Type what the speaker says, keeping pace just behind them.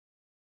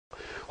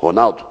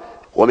Ronaldo,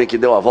 homem que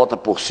deu a volta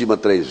por cima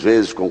 3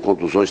 vezes, com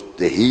contusões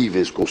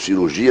terríveis, com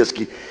cirurgias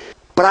que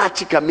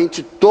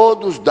praticamente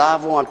todos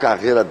davam a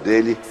carreira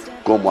dele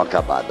como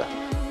acabada.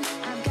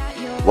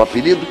 O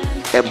apelido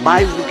é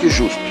mais do que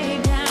justo.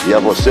 E a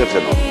você,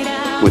 Fenômeno,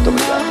 muito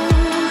obrigado.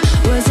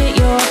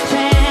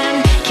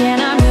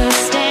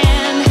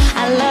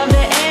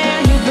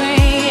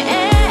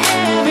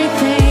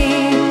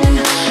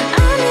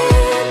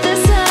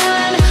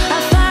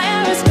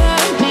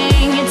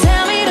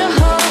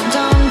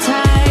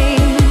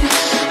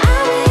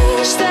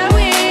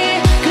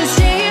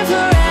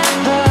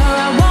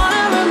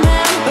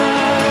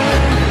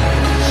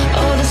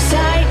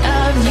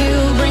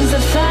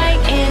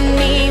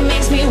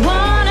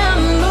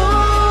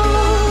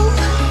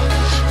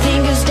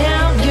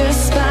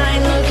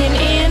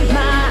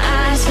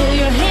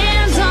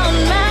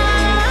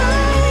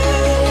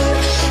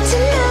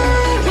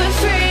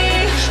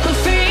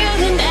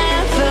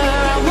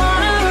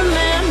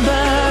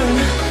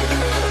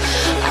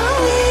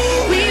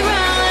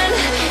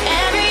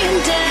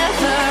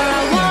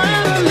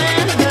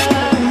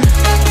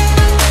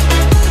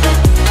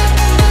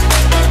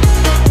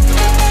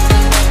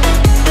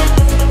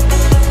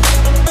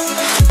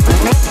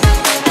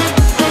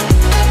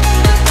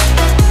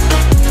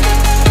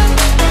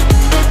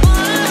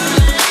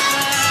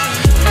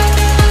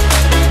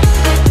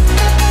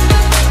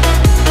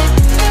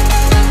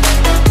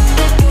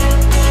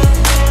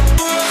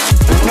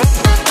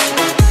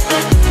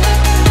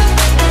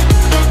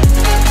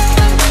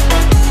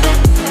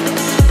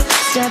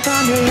 Step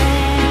on the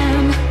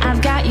lamb,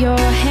 I've got your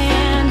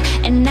hand,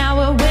 and now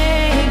we're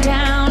way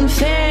down,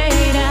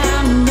 fade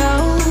out.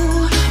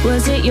 No,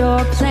 was it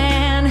your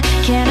plan?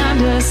 Can't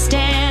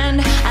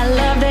understand. I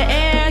love the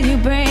air you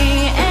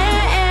bring,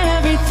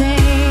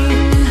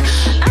 everything.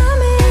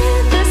 I'm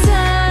in the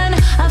sun,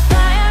 a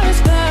fire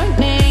is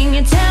burning.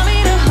 You tell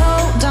me to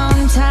hold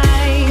on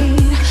tight.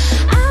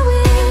 I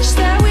wish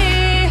that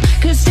we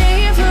could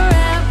stay here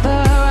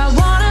forever. I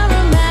wanna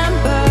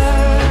remember.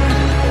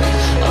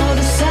 Oh,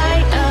 the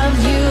sight of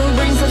you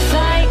brings the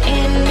fight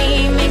in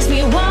me, makes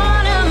me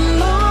wanna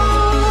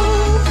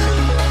move.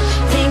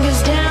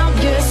 Fingers down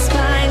your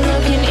spine,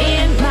 looking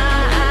in my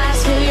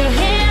eyes, feel your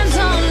hands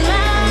on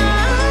mine.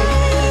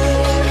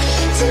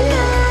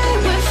 Tonight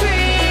we're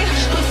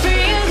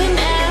freer than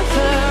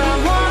ever. I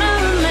wanna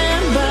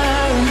remember.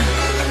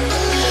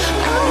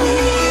 Oh,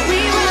 we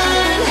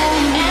run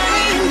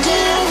every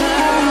endeavor.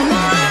 I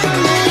wanna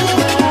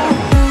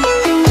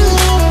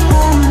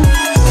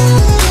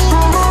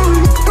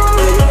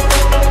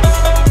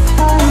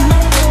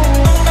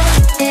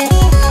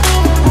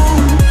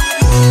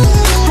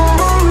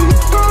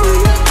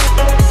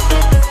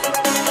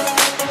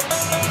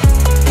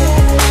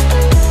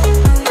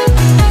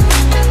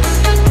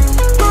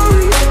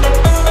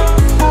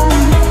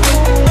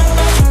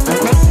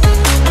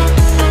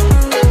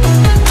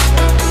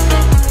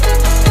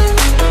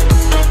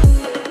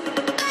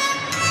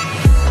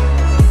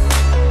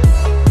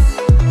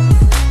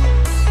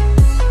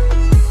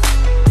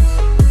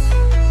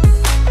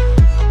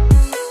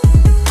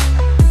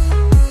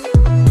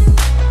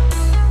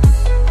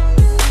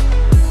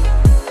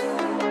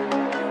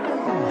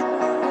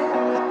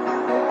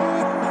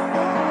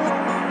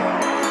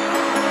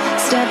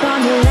step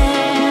on the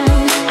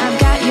lamb, I've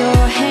got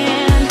your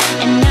hand,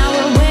 and now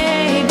we're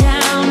way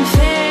down,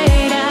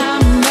 fade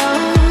out. No,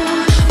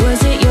 was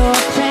it your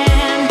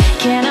plan?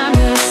 Can't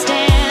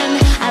understand.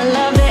 I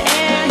love the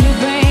air you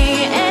bring,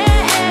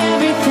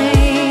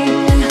 everything.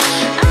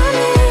 I'm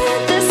in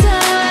the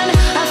sun,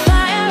 a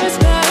fire is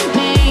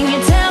burning. You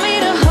tell me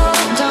to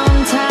hold on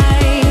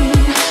tight.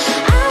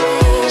 I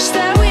wish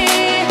that we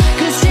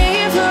could stay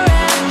here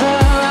forever.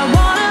 I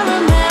wanna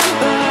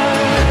remember.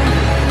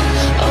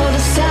 Oh,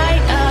 the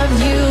sight of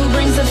you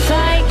brings the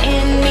fight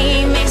in me,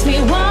 makes me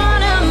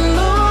wanna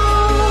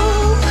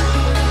move.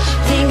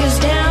 Fingers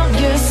down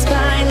your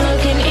spine,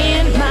 looking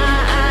in my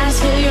eyes,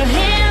 feel your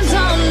hands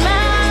on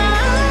mine.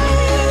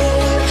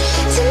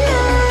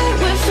 Tonight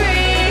we're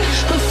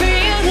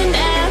freer than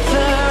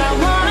ever. I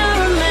wanna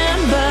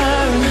remember.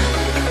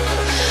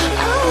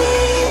 Oh,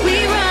 we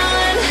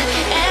run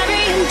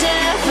every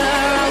endeavor.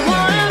 I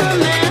wanna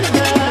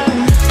remember.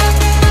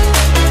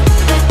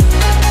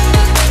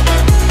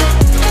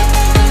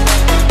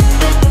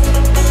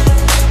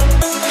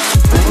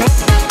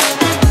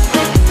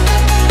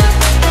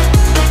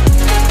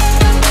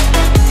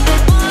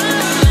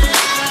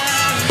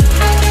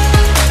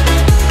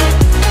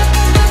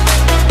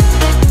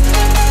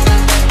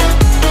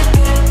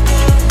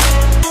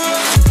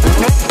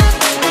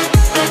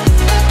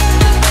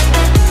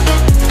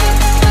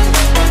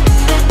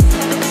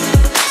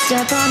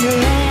 Step on the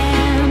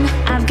lamb,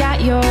 I've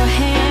got your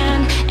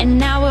hand, and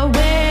now we're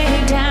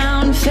way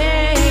down,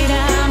 fade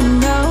out.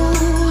 No,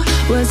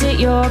 was it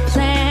your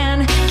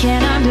plan?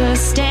 Can't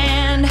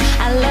understand.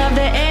 I love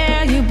the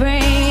air you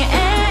bring,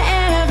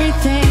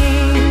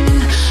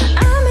 everything.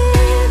 I'm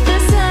in the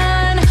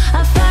sun,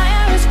 a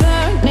fire is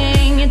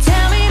burning. You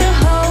tell me to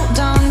hold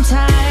on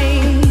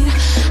tight.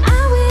 I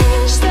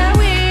wish that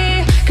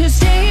we could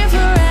stay here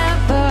forever.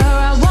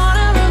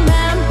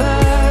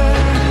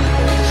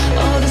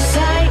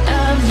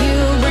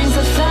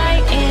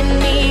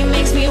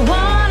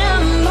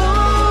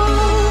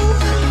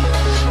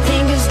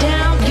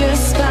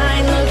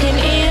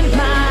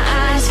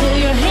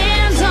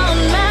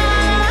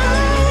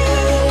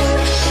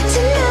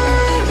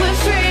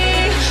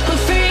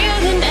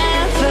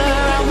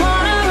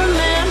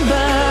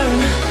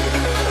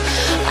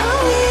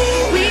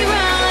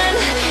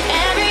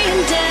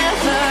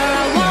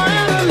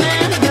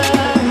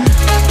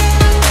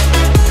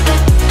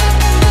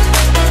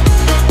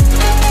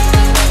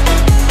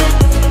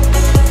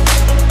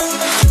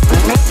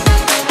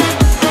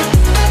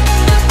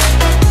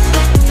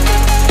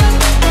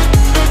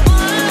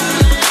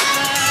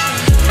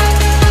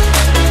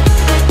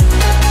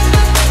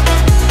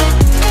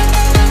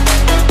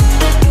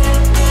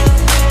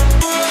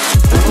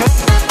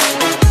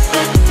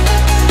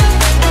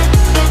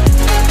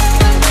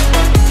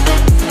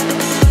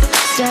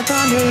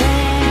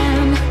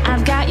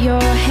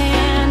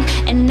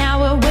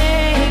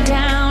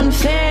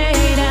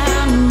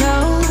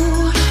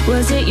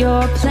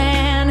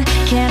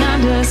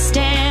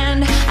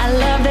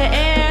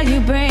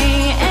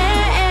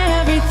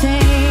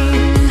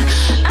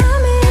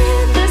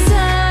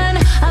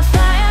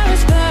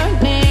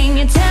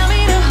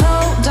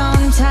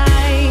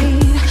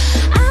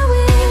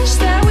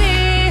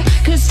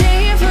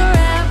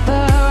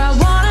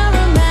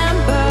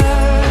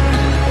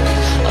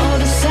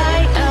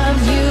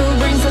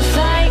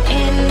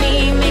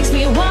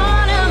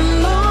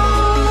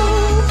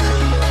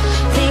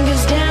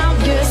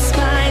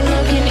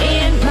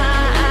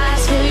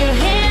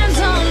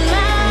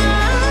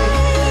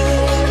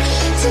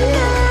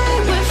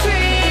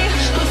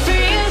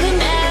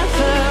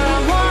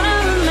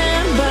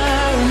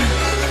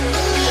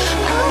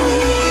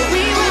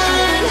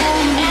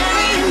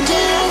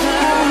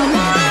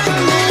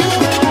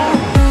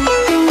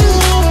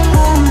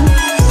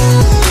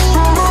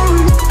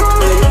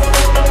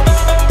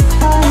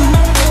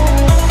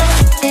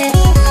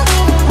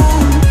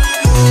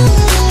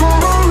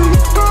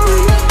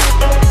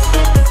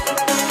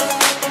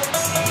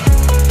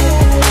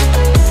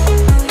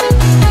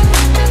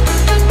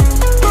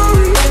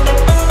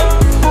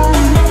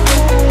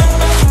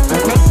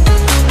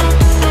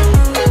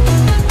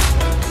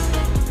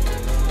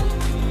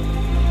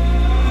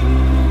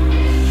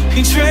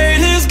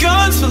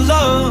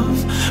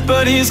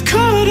 but he's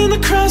caught in the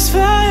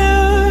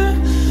crossfire.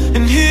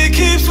 And he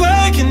keeps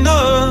waking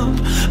up,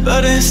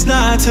 but it's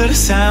not to the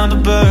sound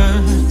of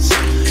birds.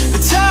 The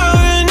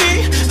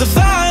tyranny, the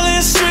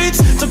violent streets,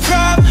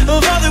 deprived of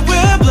all that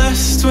we're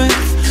blessed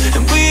with,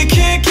 and we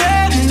can't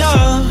get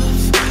enough,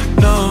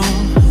 no.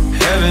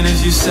 Heaven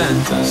if you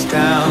sent us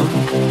down,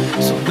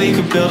 so we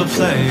could build a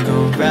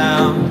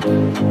playground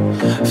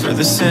for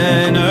the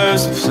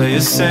sinners to play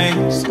as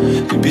saints.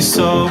 You'd be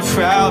so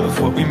proud of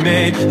what we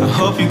made. I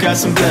hope you got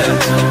some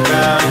beds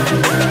around,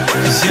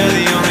 'cause you're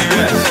the only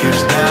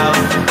refuge now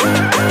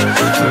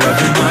for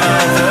every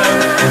mother,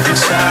 every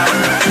child,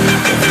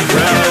 every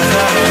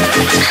brother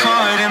who's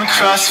caught in the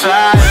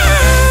crossfire.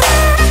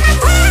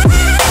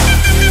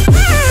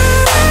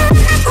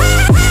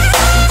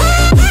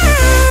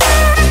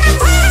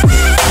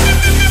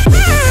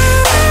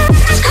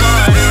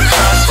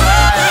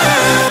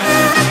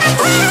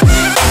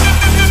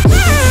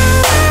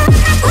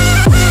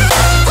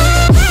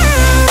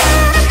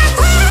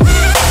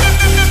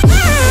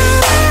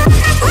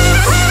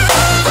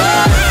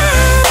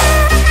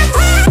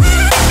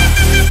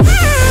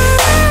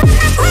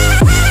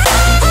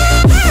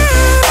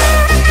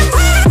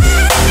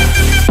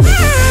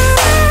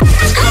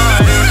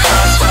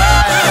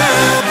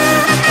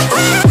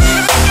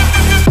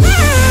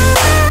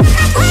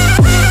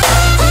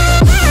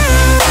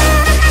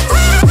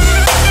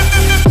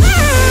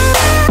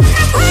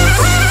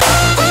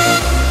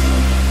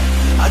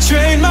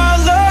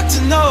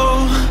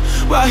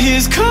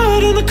 He's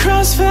caught in the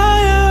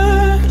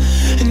crossfire,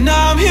 and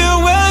I'm here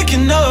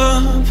waking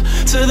up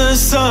to the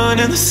sun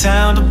and the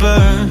sound of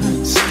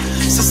birds.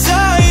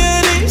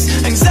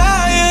 Society's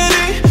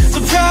anxiety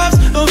deprives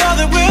of all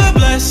that we're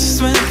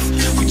blessed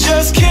with. We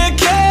just can't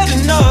get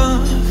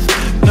enough,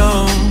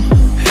 no.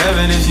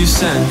 Heaven if you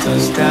sent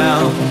us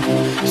down,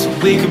 so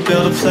we could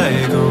build a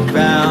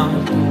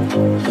playground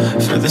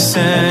for the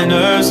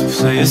sinners who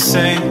play as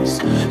saints.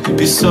 You'd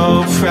be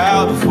so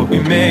proud of what we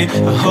made.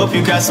 I hope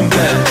you got some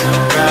beds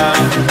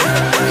around,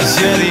 'cause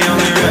you're the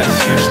only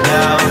refuge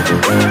now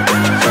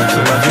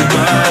for every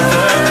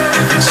mother,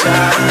 every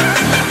child,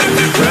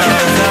 every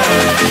brother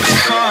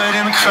who's caught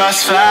in the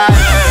crossfire.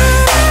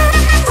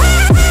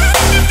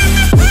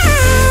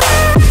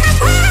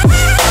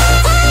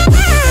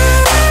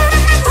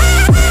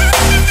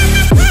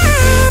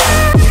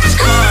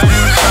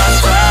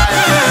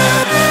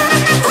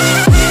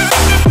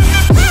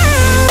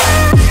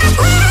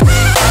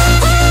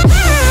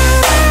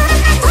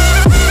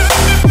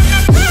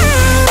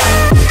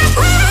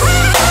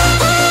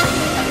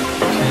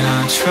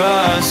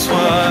 Trust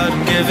what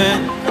I'm given,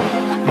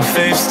 my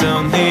faith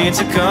still needs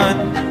a gun.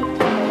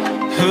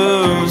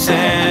 Whose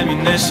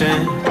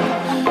ammunition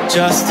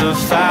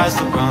justifies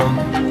the wrong?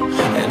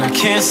 And I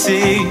can't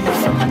see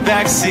from the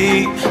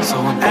backseat, so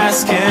I'm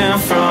asking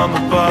from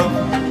above.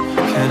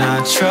 Can I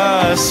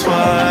trust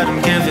what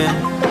I'm given,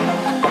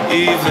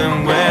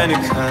 even when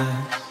it cuts?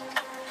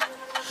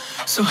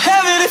 So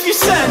heaven if you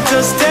sent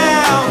us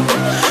down,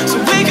 so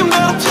we can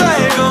build a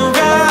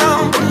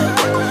playground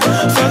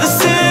for the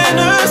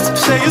sinners to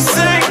play as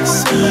saints.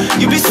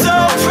 You'd be so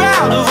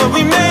proud of what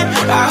we made.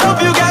 I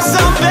hope you got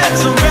some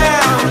beds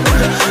around,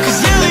 'cause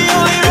you're the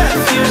only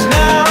refuge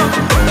now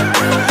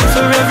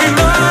for every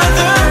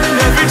mother,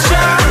 every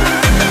child,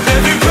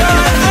 every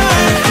brother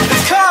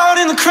that's caught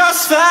in the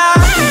crossfire.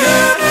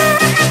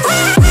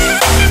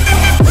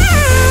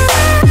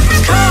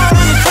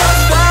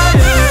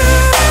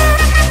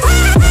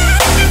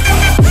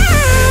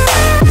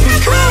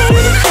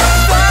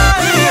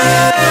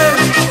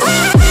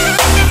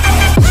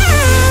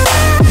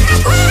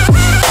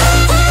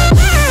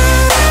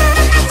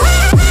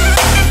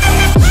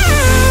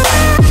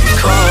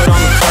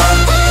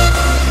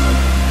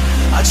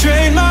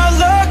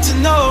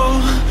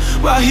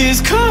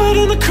 He's caught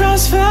in the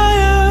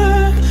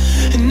crossfire,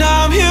 and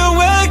I'm here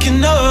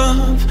waking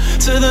up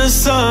to the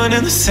sun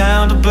and the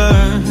sound of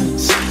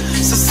birds.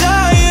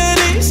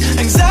 Society's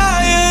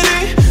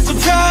anxiety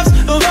deprives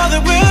of all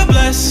that we're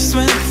blessed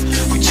with.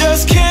 We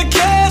just can't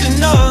get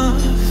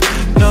enough,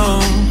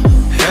 no.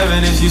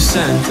 Heaven if you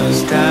sent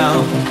us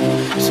down,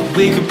 so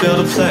we could build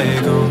a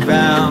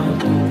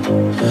playground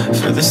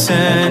for the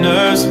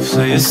sinners who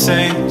play as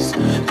saints.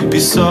 You'd be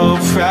so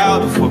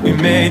proud of what we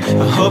made.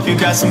 I hope you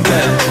got some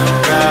beds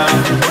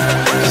around,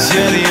 'cause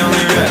you're the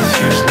only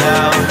refuge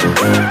now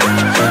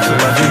for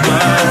every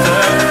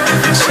mother,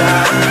 every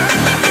child,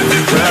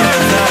 every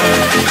brother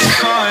who's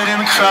caught in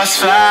the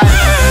crossfire.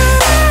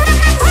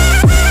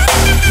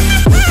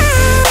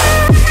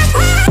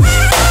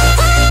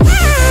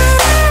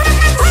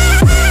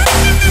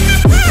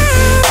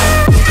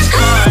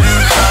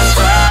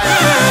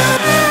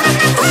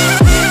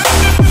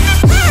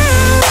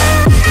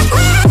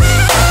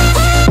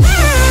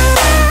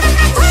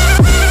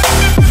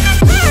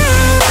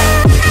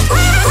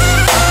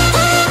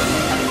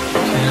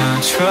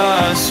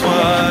 Trust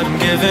what I'm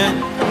given,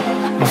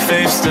 my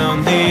faith still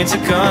needs a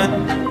gun.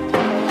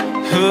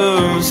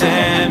 Whose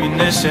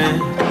ammunition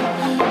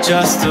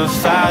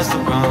justifies the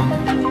wrong?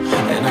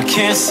 And and I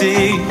can't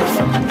see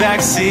from the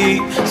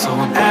backseat, so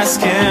I'm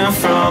asking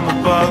from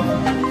above,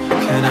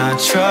 can I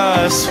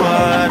trust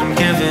what I'm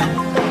giving,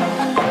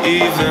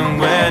 even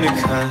when it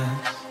cuts?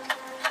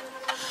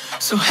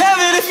 So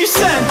heaven, if you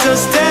sent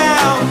us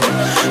down,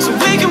 so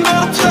we can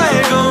build a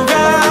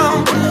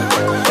playground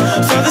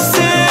for the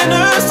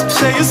sinners to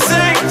play as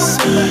saints,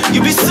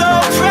 you'd be so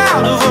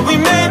proud of what we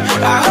made.